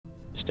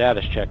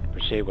Status check to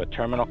proceed with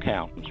terminal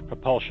count.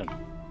 Propulsion.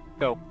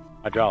 Go.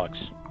 Hydraulics.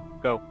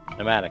 Go.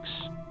 Pneumatics.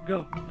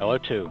 Go.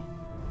 LO2.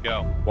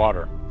 Go.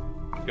 Water.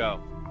 Go.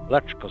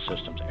 Electrical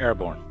systems.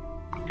 Airborne.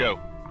 Go.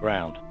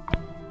 Ground.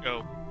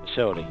 Go.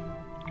 Facility.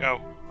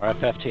 Go.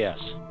 RFFTS.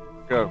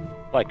 Go.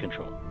 Flight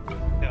control.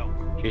 Go.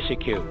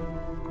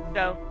 GCQ.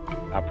 Go.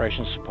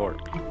 Operations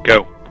support.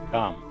 Go.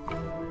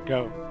 COM.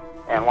 Go.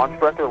 And launch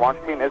director, the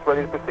launch team is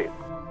ready to proceed.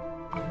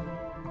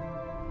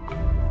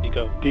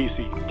 Go. DC.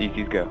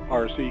 DC's go.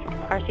 RC.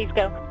 RC's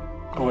go.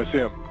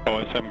 OSM.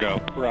 OSM go.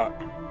 Rock.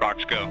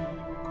 Rocks go.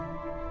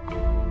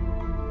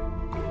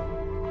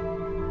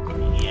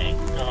 EA,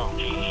 go.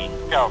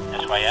 GE, go.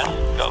 SYS,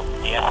 go.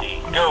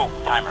 DSE, go.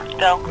 Timer,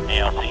 go.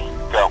 ALC,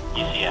 go.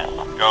 UCS,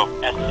 go.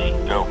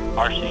 SC, go.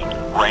 RC,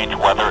 range,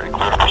 weather, and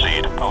clear to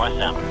proceed.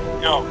 OSM,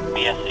 go.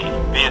 BSC,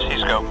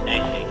 BSC's go.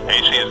 AC,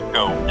 AC is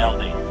go.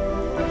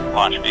 LD,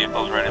 launch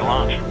vehicles ready to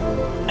launch.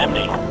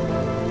 MD,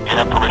 you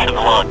have permission to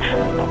launch.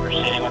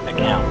 Proceeding with the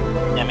count.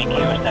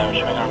 MEQ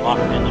establishing our lock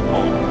pins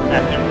full.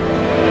 Active.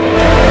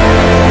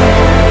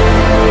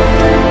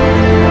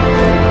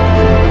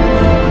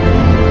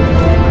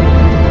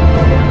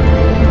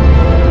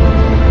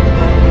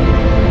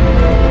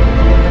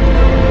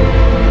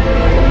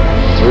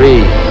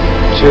 3,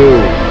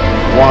 2,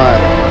 1,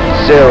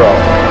 0.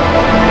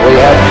 We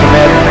have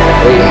commit.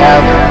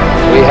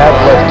 We have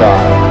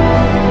liftoff.